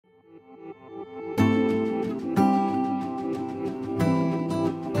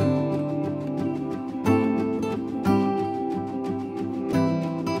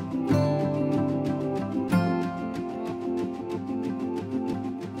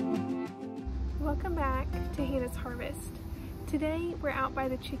Welcome back to Hannah's Harvest. Today we're out by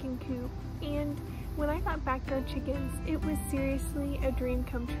the chicken coop, and when I got backyard chickens, it was seriously a dream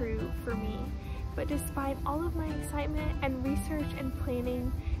come true for me. But despite all of my excitement and research and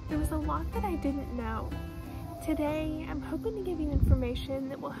planning, there was a lot that I didn't know. Today, I'm hoping to give you information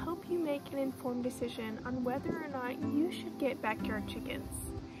that will help you make an informed decision on whether or not you should get backyard chickens.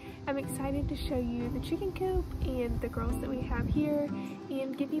 I'm excited to show you the chicken coop and the girls that we have here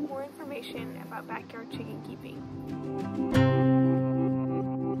and give you more information about backyard chicken keeping.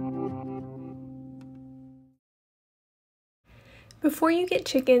 Before you get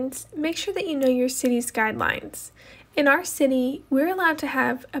chickens, make sure that you know your city's guidelines. In our city, we're allowed to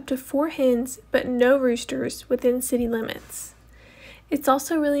have up to 4 hens but no roosters within city limits. It's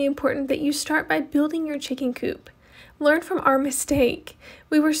also really important that you start by building your chicken coop. Learn from our mistake.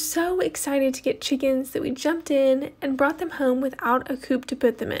 We were so excited to get chickens that we jumped in and brought them home without a coop to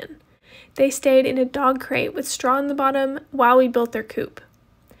put them in. They stayed in a dog crate with straw in the bottom while we built their coop.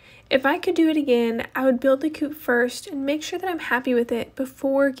 If I could do it again, I would build the coop first and make sure that I'm happy with it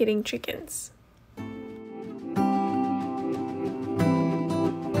before getting chickens.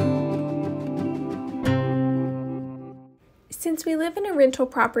 Since we live in a rental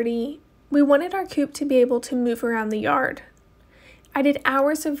property, we wanted our coop to be able to move around the yard. I did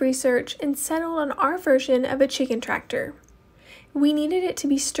hours of research and settled on our version of a chicken tractor. We needed it to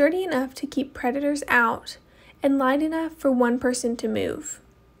be sturdy enough to keep predators out and light enough for one person to move.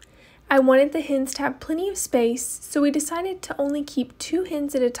 I wanted the hens to have plenty of space, so we decided to only keep 2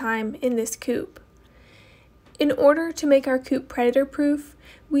 hens at a time in this coop. In order to make our coop predator-proof,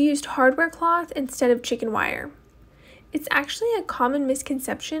 we used hardware cloth instead of chicken wire. It's actually a common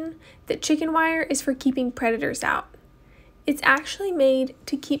misconception that chicken wire is for keeping predators out. It's actually made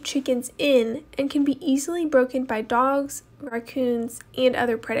to keep chickens in and can be easily broken by dogs, raccoons, and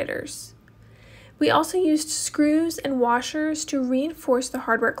other predators. We also used screws and washers to reinforce the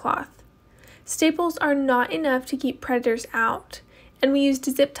hardware cloth. Staples are not enough to keep predators out, and we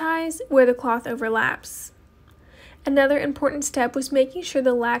used zip ties where the cloth overlaps. Another important step was making sure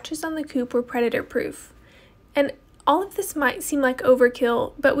the latches on the coop were predator-proof. And all of this might seem like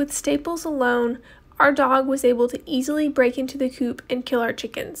overkill, but with staples alone, our dog was able to easily break into the coop and kill our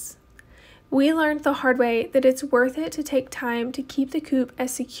chickens. We learned the hard way that it's worth it to take time to keep the coop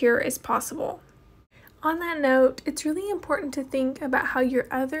as secure as possible. On that note, it's really important to think about how your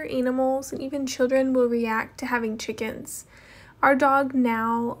other animals and even children will react to having chickens. Our dog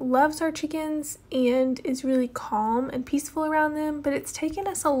now loves our chickens and is really calm and peaceful around them, but it's taken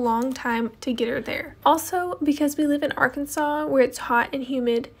us a long time to get her there. Also, because we live in Arkansas where it's hot and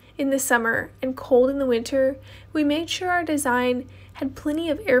humid in the summer and cold in the winter, we made sure our design had plenty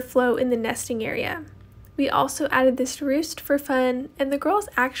of airflow in the nesting area. We also added this roost for fun, and the girls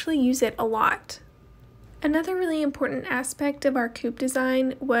actually use it a lot. Another really important aspect of our coop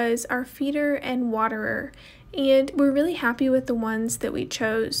design was our feeder and waterer, and we're really happy with the ones that we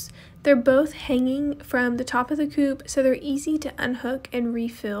chose. They're both hanging from the top of the coop, so they're easy to unhook and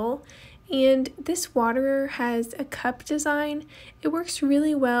refill. And this waterer has a cup design. It works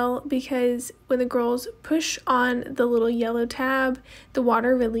really well because when the girls push on the little yellow tab, the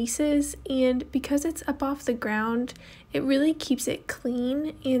water releases, and because it's up off the ground, it really keeps it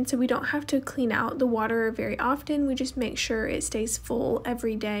clean, and so we don't have to clean out the water very often. We just make sure it stays full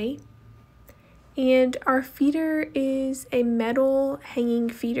every day. And our feeder is a metal hanging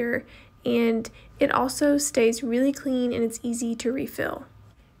feeder, and it also stays really clean and it's easy to refill.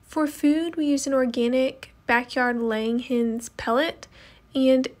 For food, we use an organic backyard laying hens pellet,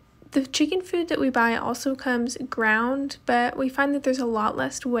 and the chicken food that we buy also comes ground, but we find that there's a lot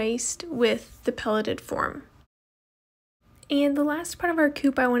less waste with the pelleted form. And the last part of our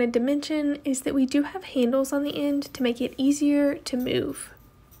coop I wanted to mention is that we do have handles on the end to make it easier to move.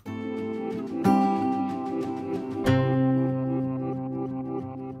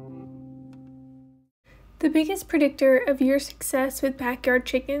 The biggest predictor of your success with backyard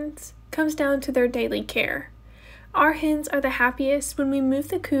chickens comes down to their daily care. Our hens are the happiest when we move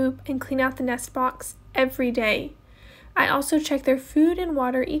the coop and clean out the nest box every day. I also check their food and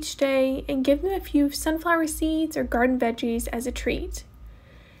water each day and give them a few sunflower seeds or garden veggies as a treat.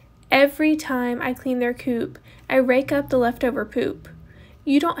 Every time I clean their coop, I rake up the leftover poop.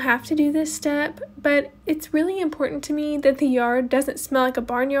 You don't have to do this step, but it's really important to me that the yard doesn't smell like a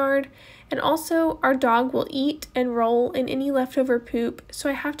barnyard, and also our dog will eat and roll in any leftover poop, so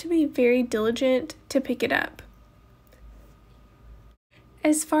I have to be very diligent to pick it up.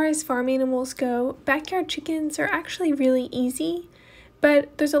 As far as farm animals go, backyard chickens are actually really easy,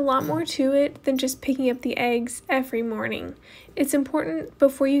 But there's a lot more to it than just picking up the eggs every morning. It's important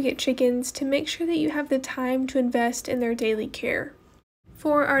before you get chickens to make sure that you have the time to invest in their daily care.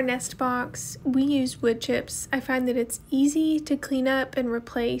 For our nest box, we use wood chips. I find that it's easy to clean up and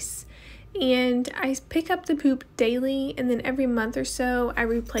replace, and I pick up the poop daily, and then every month or so I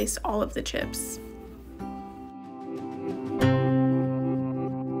replace all of the chips.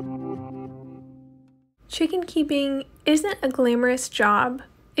 Chicken keeping isn't a glamorous job.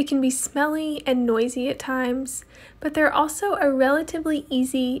 It can be smelly and noisy at times, but they're also a relatively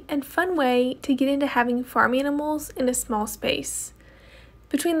easy and fun way to get into having farm animals in a small space.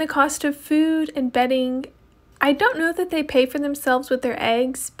 Between the cost of food and bedding, I don't know that they pay for themselves with their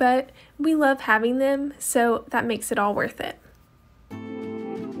eggs, but we love having them, so that makes it all worth it.